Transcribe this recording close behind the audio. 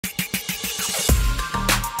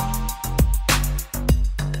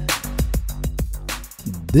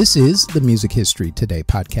This is the Music History Today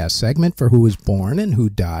podcast segment for who was born and who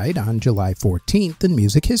died on July 14th in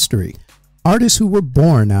music history. Artists who were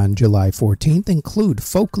born on July 14th include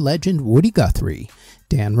folk legend Woody Guthrie,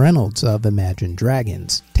 Dan Reynolds of Imagine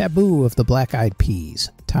Dragons, Taboo of the Black Eyed Peas,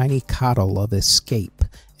 Tiny Cottle of Xscape,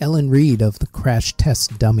 Ellen Reid of the Crash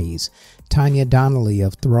Test Dummies, Tanya Donelly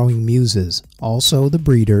of Throwing Muses, also the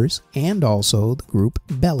Breeders, and also the group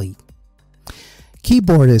Belly.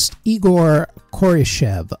 Keyboardist Igor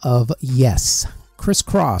Khoroshev of Yes, Chris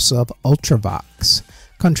Cross of Ultravox,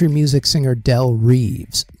 country music singer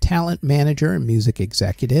Reeves, talent manager and music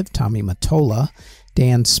executive Tommy Mottola,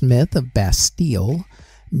 Dan Smith of Bastille,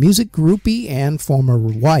 music groupie and former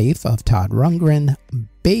wife of Todd Rundgren,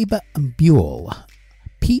 Bebe Buell,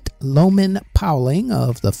 Pete Lowman Powling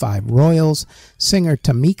of the Five Royals, singer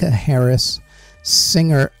Tameka Harris,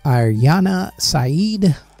 singer Aryana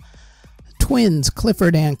Sayeed, twins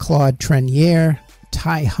Clifford and Claude Trenier,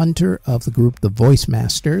 Ty Hunter of the group The Voice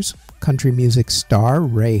Masters, country music star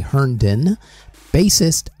Ray Herndon,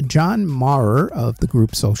 bassist John Maurer of the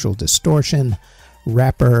group Social Distortion,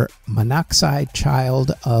 rapper Monoxide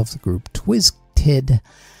Child of the group Twiztid,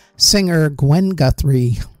 singer Gwen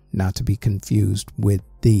Guthrie, not to be confused with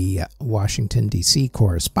the Washington, D.C.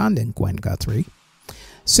 correspondent Gwen Guthrie,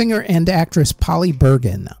 singer and actress Polly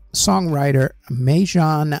Bergen, songwriter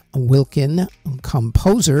Majan Wilkin,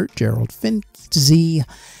 composer Gerald Finzi,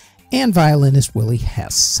 and violinist Willie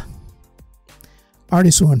Hess.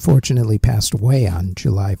 Artists who unfortunately passed away on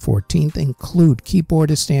July 14th include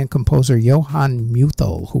keyboardist and composer Johann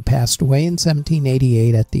Muthel, who passed away in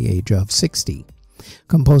 1788 at the age of 60.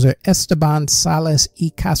 Composer Esteban Sales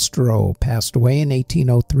y Castro passed away in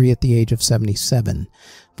 1803 at the age of 77.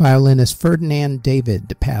 Violinist Ferdinand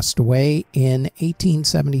David passed away in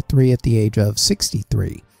 1873 at the age of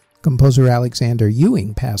 63. Composer Alexander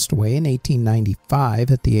Ewing passed away in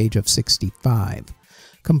 1895 at the age of 65.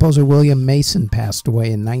 Composer William Mason passed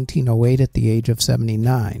away in 1908 at the age of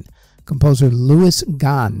 79. Composer Louis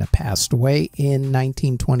Gahn passed away in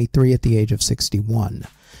 1923 at the age of 61.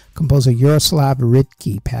 Composer Yaroslav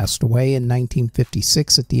Ridke passed away in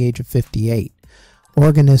 1956 at the age of 58.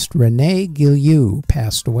 Organist René Gillieu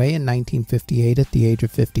passed away in 1958 at the age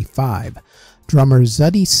of 55. Drummer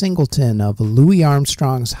Zuddy Singleton of Louis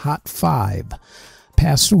Armstrong's Hot Five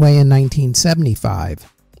passed away in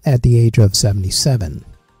 1975 at the age of 77.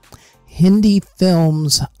 Hindi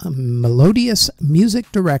film's melodious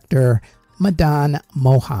music director Madan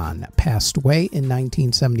Mohan passed away in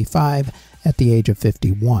 1975 at the age of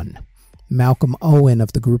 51. Malcolm Owen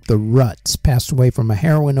of the group The Ruts passed away from a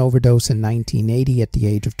heroin overdose in 1980 at the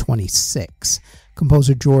age of 26.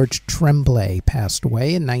 Composer George Tremblay passed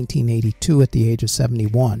away in 1982 at the age of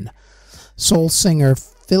 71. Soul singer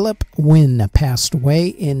Philip Wynne passed away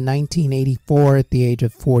in 1984 at the age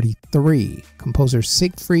of 43. Composer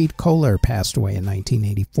Siegfried Kohler passed away in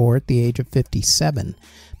 1984 at the age of 57.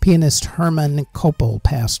 Pianist Herman Koppel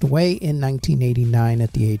passed away in 1989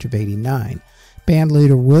 at the age of 89.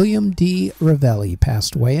 Bandleader William D. Ravelli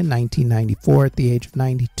passed away in 1994 at the age of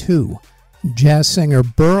 92. Jazz singer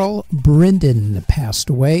Burl Brindin passed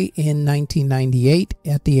away in 1998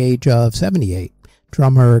 at the age of 78.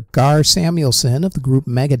 Drummer Gar Samuelson of the group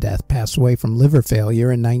Megadeth passed away from liver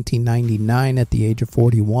failure in 1999 at the age of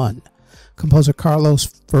 41. Composer Carlos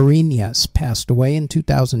Farinas passed away in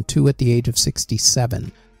 2002 at the age of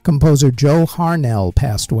 67. Composer Joe Harnell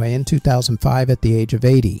passed away in 2005 at the age of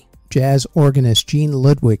 80. Jazz organist Gene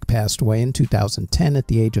Ludwig passed away in 2010 at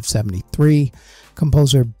the age of 73.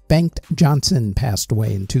 Composer Bengt Johnson passed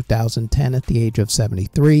away in 2010 at the age of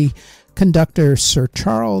 73. Conductor Sir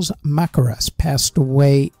Charles Macaras passed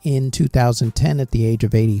away in 2010 at the age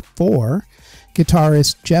of 84.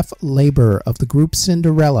 Guitarist Jeff Labor of the group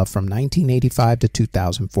Cinderella from 1985 to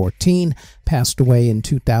 2014 passed away in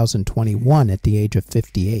 2021 at the age of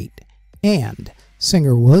 58. And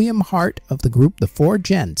singer William Hart of the group The Four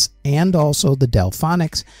Gents and also the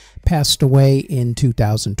Delphonics passed away in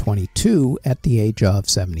 2022 at the age of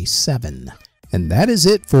 77. And that is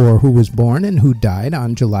it for who was born and who died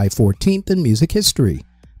on July 14th in music history.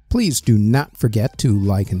 Please do not forget to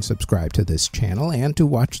like and subscribe to this channel, and to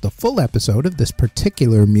watch the full episode of this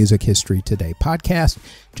particular Music History Today podcast,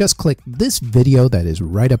 just click this video that is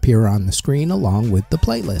right up here on the screen along with the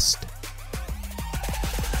playlist.